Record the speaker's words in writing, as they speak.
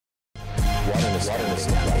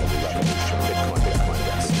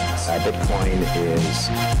Bitcoin is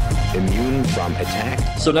immune from attack.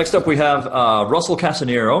 So next up we have Russell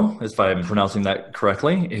Castagnaro, if I'm pronouncing that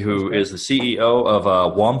correctly, who is the CEO of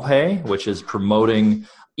Wampei, which is promoting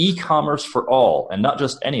e-commerce for all, and not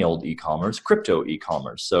just any old e-commerce, crypto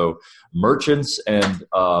e-commerce. So merchants and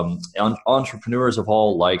entrepreneurs of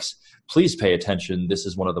all likes, please pay attention. This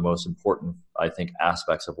is one of the most important, I think,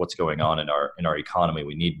 aspects of what's going on in our economy.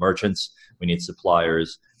 We need merchants, we need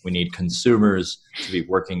suppliers, we need consumers to be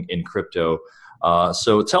working in crypto.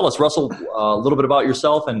 So tell us, Russell, a little bit about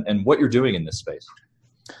yourself and what you're doing in this space.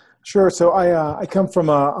 Sure. So I come from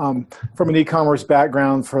an e-commerce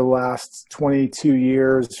background for the last 22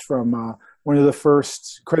 years. From one of the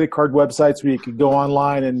first credit card websites where you could go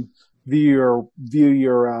online and view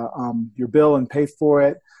your bill and pay for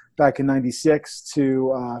it back in '96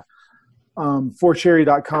 to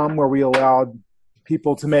forcherry.com, where we allowed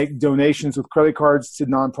people to make donations with credit cards to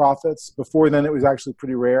nonprofits. Before then, it was actually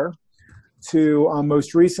pretty rare. To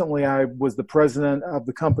most recently, I was the president of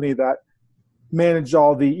the company that managed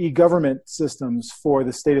all the e-government systems for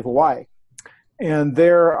the state of Hawaii. And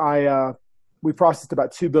there we processed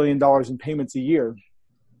about $2 billion in payments a year.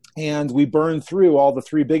 And we burned through all the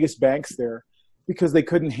three biggest banks there because they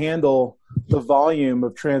couldn't handle the volume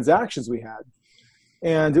of transactions we had.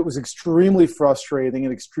 And it was extremely frustrating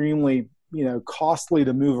and extremely, costly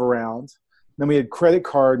to move around. Then we had credit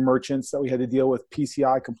card merchants that we had to deal with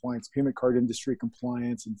PCI compliance, payment card industry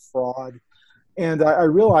compliance, and fraud. And I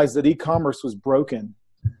realized that e-commerce was broken.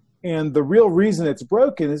 And the real reason it's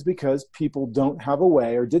broken is because people don't have a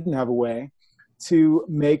way, or didn't have a way, to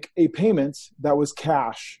make a payment that was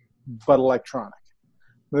cash but electronic.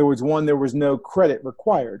 In other words, there was no credit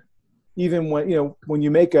required. Even when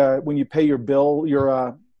you pay your bill,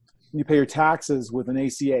 you pay your taxes with an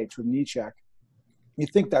ACH, with an e-check, you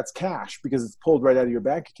think that's cash because it's pulled right out of your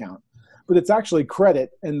bank account. But it's actually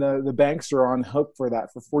credit, and the banks are on hook for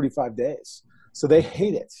that for 45 days. So they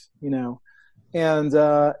hate it, and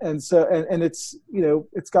it's,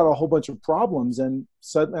 it's got a whole bunch of problems. And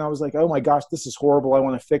suddenly I was like, oh my gosh, this is horrible. I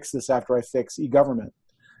want to fix this after I fix e-government.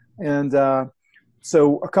 And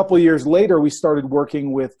so a couple of years later, we started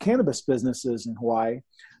working with cannabis businesses in Hawaii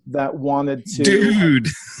that wanted to,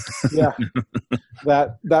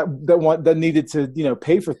 that needed to,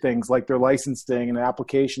 pay for things like their licensing and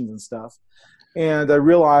applications and stuff. And I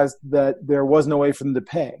realized that there was no way for them to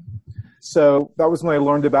pay. So that was when I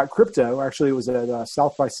learned about crypto. Actually, it was at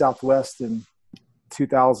South by Southwest in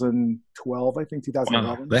 2012, I think,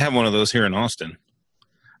 2011. Wow. They have one of those here in Austin.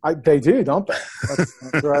 They do, don't they?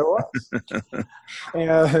 That's where I was.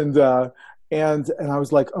 And I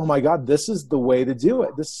was like, oh my God, this is the way to do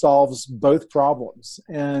it. This solves both problems.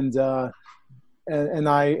 And I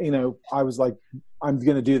was like, I'm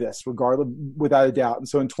going to do this regardless, without a doubt. And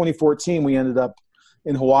so in 2014, we ended up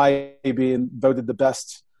in Hawaii being voted the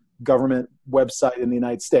best government website in the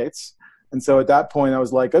United States. And so at that point I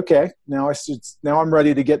was like, okay, now I'm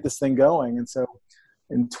ready to get this thing going. And so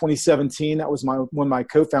in 2017, that was when my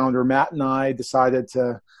co-founder, Matt, and I decided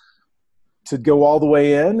to go all the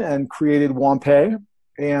way in and created Wampei.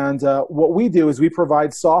 And what we do is we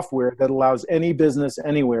provide software that allows any business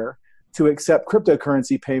anywhere to accept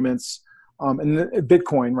cryptocurrency payments and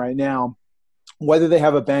Bitcoin right now, whether they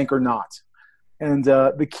have a bank or not. And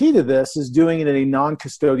the key to this is doing it in a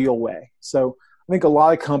non-custodial way. So I think a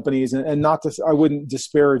lot of companies, and not to, I wouldn't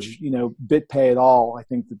disparage, BitPay at all. I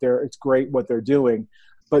think that it's great what they're doing,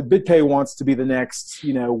 but BitPay wants to be the next,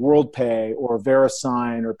 WorldPay or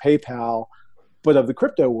VeriSign or PayPal, but of the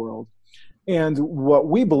crypto world. And what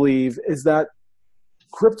we believe is that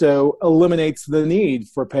crypto eliminates the need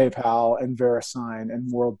for PayPal and VeriSign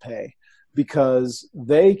and WorldPay because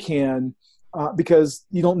they can. Because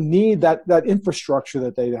you don't need that infrastructure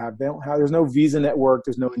that they have. There's no Visa network.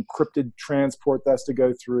 There's no encrypted transport that has to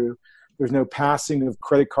go through. There's no passing of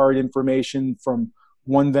credit card information from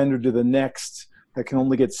one vendor to the next that can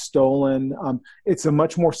only get stolen. It's a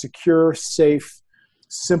much more secure, safe,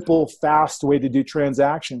 simple, fast way to do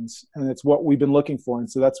transactions. And it's what we've been looking for.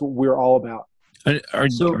 And so that's what we're all about. Are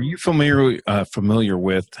you familiar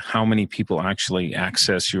with how many people actually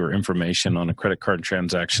access your information on a credit card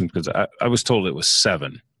transaction? Because I was told it was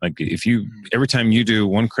 7. Like every time you do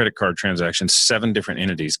one credit card transaction, 7 different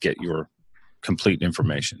entities get your complete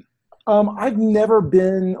information. I've never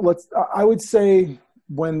been. I would say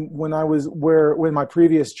when my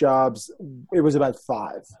previous jobs, it was about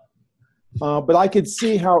 5. But I could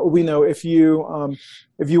see how if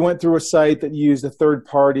you went through a site that used a third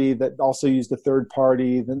party that also used a third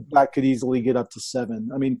party, then that could easily get up to 7.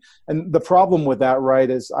 I mean, and the problem with that, right,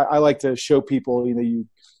 is I like to show people,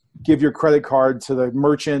 give your credit card to the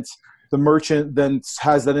merchant. The merchant then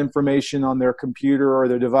has that information on their computer or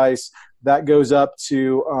their device. That goes up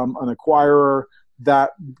to an acquirer.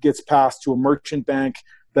 That gets passed to a merchant bank.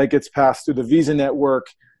 That gets passed through the Visa network.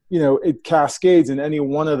 It cascades in any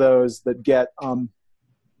one of those that get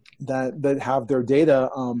that have their data,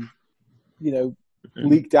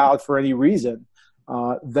 leaked out for any reason.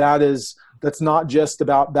 That's not just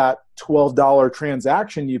about that $12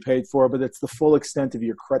 transaction you paid for, but it's the full extent of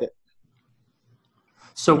your credit.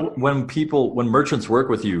 So when merchants work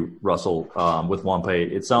with you, Russell, with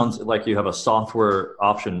Wampei, it sounds like you have a software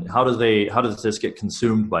option. How does this get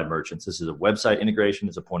consumed by merchants? This is a website integration,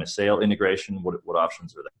 is a point of sale integration. What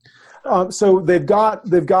options are there? So they've got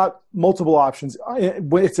multiple options.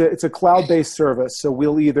 It's a cloud-based service. So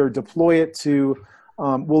we'll either deploy it to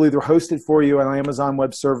we'll either host it for you on Amazon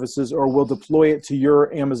Web Services, or we'll deploy it to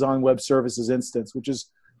your Amazon Web Services instance, which is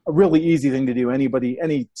a really easy thing to do.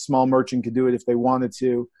 Any small merchant could do it if they wanted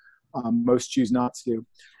to. Most choose not to.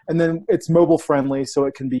 And then it's mobile friendly, so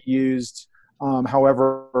it can be used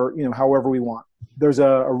however we want. There's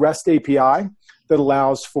a REST API that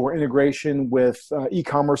allows for integration with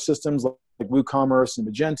e-commerce systems like WooCommerce and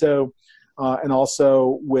Magento, and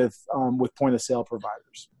also with point of sale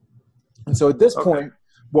providers. And so at this point,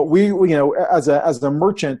 what we, as a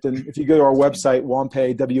merchant, and if you go to our website,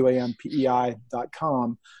 Wampei,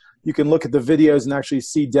 WAMPEI.com, you can look at the videos and actually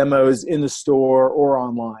see demos in the store or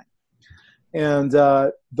online. And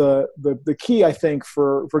the key, I think,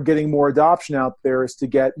 for getting more adoption out there is to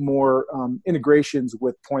get more integrations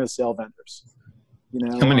with point of sale vendors.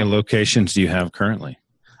 How many locations do you have currently?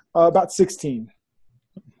 About 16.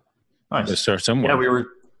 Nice. Let's start somewhere. Yeah,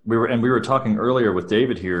 we were talking earlier with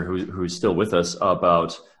David here, who's still with us,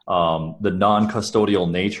 about the non-custodial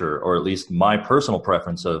nature, or at least my personal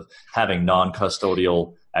preference of having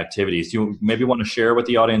non-custodial activities. Do you maybe want to share with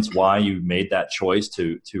the audience why you made that choice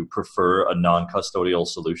to prefer a non-custodial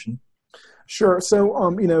solution? Sure.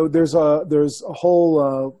 So there's a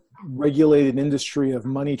whole regulated industry of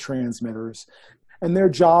money transmitters, and their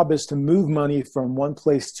job is to move money from one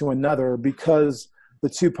place to another because the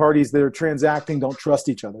two parties that are transacting don't trust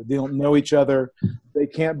each other. They don't know each other. They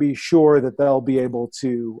can't be sure that they'll be able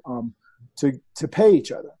to pay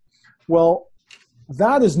each other. Well,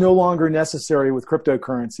 that is no longer necessary with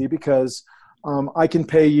cryptocurrency because I can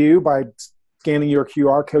pay you by scanning your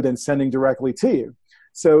QR code and sending directly to you.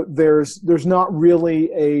 So there's not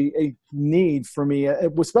really a need for me,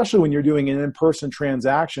 especially when you're doing an in-person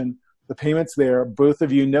transaction. The payment's there, both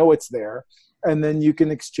of you know it's there, and then you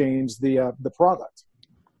can exchange the product.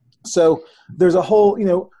 So there's a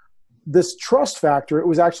whole, this trust factor. It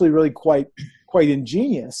was actually really quite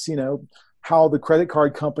ingenious, how the credit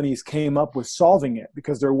card companies came up with solving it,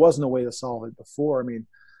 because there wasn't a way to solve it before. I mean,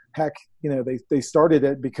 heck, they started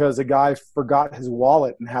it because a guy forgot his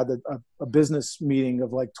wallet and had a business meeting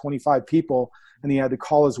of like 25 people, and he had to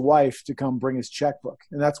call his wife to come bring his checkbook.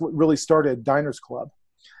 And that's what really started Diners Club.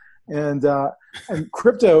 And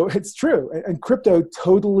crypto, it's true. And crypto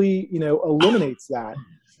totally, eliminates that,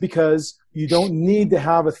 because you don't need to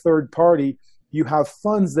have a third party. You have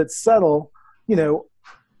funds that settle,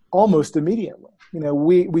 almost immediately.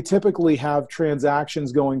 We typically have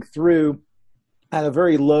transactions going through at a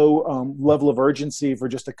very low level of urgency for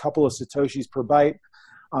just a couple of Satoshis per byte,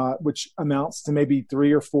 which amounts to maybe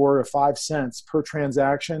 3 or 4 or 5 cents per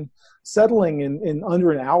transaction, settling in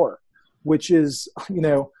under an hour, which is,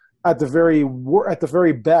 at the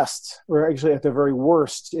very best, or actually at the very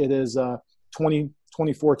worst, it is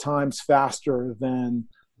 24 times faster than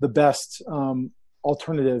the best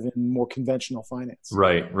alternative in more conventional finance.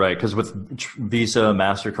 Right. Because with Visa,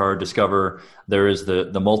 MasterCard, Discover, there is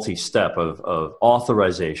the multi-step of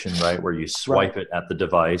authorization, right, where you swipe it at the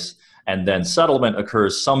device, and then settlement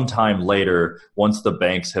occurs sometime later once the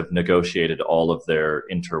banks have negotiated all of their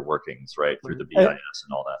interworkings, right, through the BIS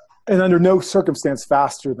and all that. And under no circumstance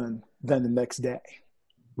faster than the next day.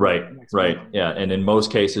 Right. Yeah. And in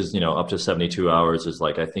most cases, up to 72 hours is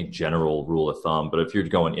I think general rule of thumb. But if you're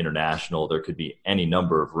going international, there could be any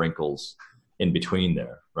number of wrinkles in between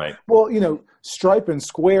there, right? Well, Stripe and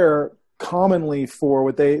Square commonly, for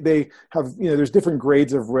what they have, there's different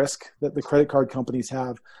grades of risk that the credit card companies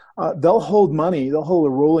have. They'll hold a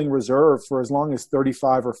rolling reserve for as long as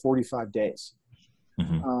 35 or 45 days.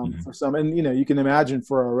 For some, and you can imagine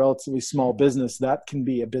for a relatively small business that can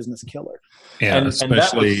be a business killer. Yeah,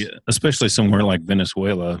 especially somewhere like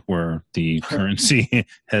Venezuela, where the currency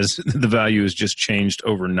the value has just changed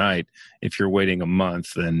overnight. If you're waiting a month,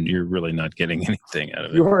 then you're really not getting anything out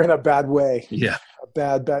of it. You're in a bad way. Yeah, a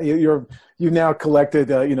bad. You've now collected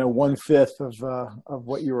 1/5 of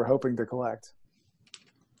what you were hoping to collect.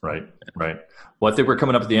 Right. Well, I think we're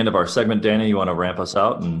coming up at the end of our segment. Danny, you want to ramp us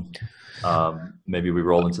out and maybe we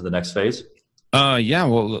roll into the next phase? Yeah.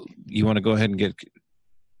 Well, you want to go ahead and get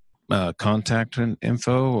contact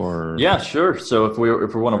info, or? Yeah, sure. So if we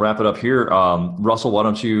want to wrap it up here, Russell, why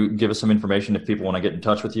don't you give us some information if people want to get in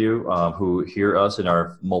touch with you, who hear us in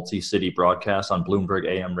our multi-city broadcast on Bloomberg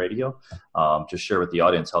AM radio. Just share with the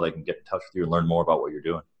audience how they can get in touch with you and learn more about what you're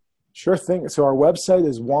doing. Sure thing. So our website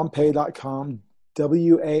is wampei.com,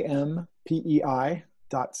 wampei.com.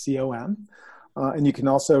 And you can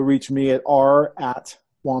also reach me at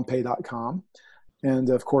r@wampei.com. And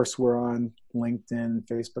of course, we're on LinkedIn,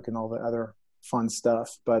 Facebook, and all the other fun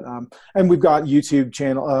stuff. But and we've got YouTube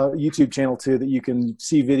channel too that you can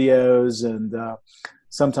see videos. And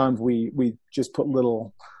sometimes we just put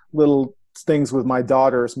little things with my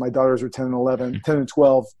daughters. My daughters are 10 and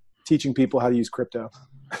 12, teaching people how to use crypto.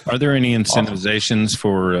 Are there any incentivizations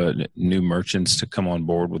for new merchants to come on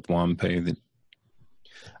board with Wampei?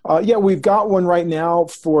 Yeah, we've got one right now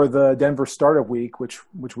for the Denver Startup Week, which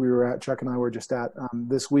we were at. Chuck and I were just at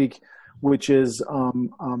this week, which is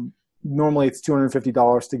normally it's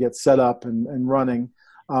 $250 to get set up and running.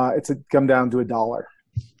 It's come down to $1.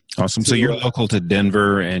 Awesome. So you're local to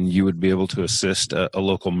Denver, and you would be able to assist a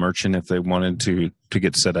local merchant if they wanted to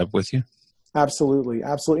get set up with you? Absolutely.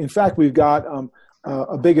 In fact, we've got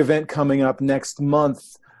a big event coming up next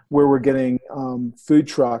month where we're getting food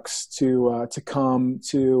trucks to come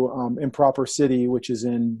to Improper City, which is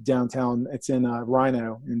in downtown. It's in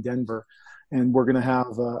Rhino in Denver. And we're going to have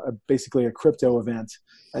basically a crypto event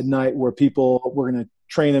at night where we're going to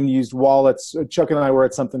train them to use wallets. Chuck and I were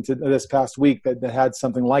at something this past week that had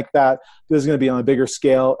something like that. This is going to be on a bigger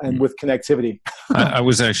scale and with connectivity. I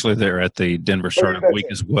was actually there at the Denver Startup Week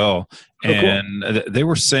as well. And cool. They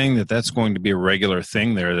were saying that that's going to be a regular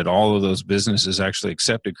thing there, that all of those businesses actually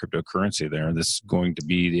accepted cryptocurrency there. And this is going to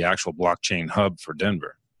be the actual blockchain hub for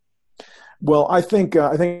Denver. Well, I think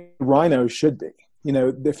Rhino should be. You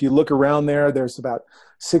know, if you look around there's about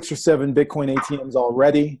 6 or 7 Bitcoin ATMs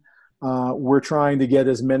already. We're trying to get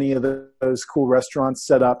as many of those cool restaurants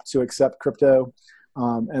set up to accept crypto.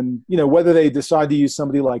 And, you know, whether they decide to use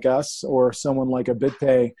somebody like us or someone like a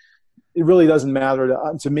BitPay, it really doesn't matter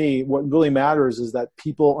to me. What really matters is that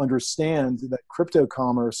people understand that crypto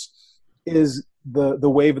commerce is the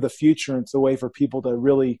wave of the future. And it's a way for people to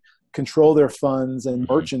really control their funds and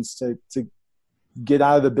merchants to get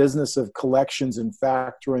out of the business of collections and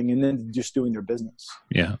factoring and then just doing their business.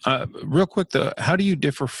 Yeah. Real quick, though, how do you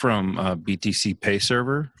differ from BTC Pay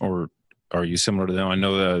Server, or are you similar to them? I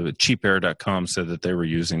know cheapair.com said that they were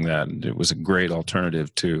using that, and it was a great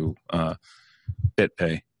alternative to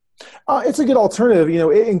BitPay. It's a good alternative. You know,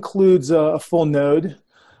 it includes a full node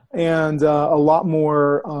and a lot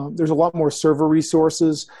more. There's a lot more server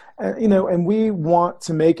resources, and we want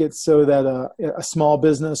to make it so that a small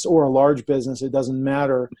business or a large business, it doesn't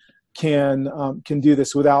matter, can do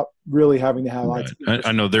this without really having to have IT.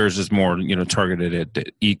 I know theirs is more targeted at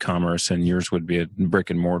e-commerce, and yours would be a brick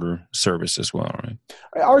and mortar service as well, right?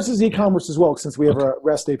 Ours is e-commerce as well, since we have a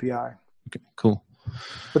REST API. Okay, cool.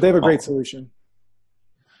 But they have a great solution.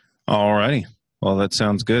 All righty. Well, that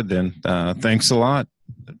sounds good then. Thanks a lot.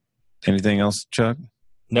 Anything else, Chuck?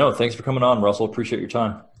 No, thanks for coming on, Russell. Appreciate your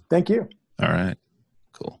time. Thank you. All right.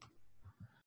 Cool.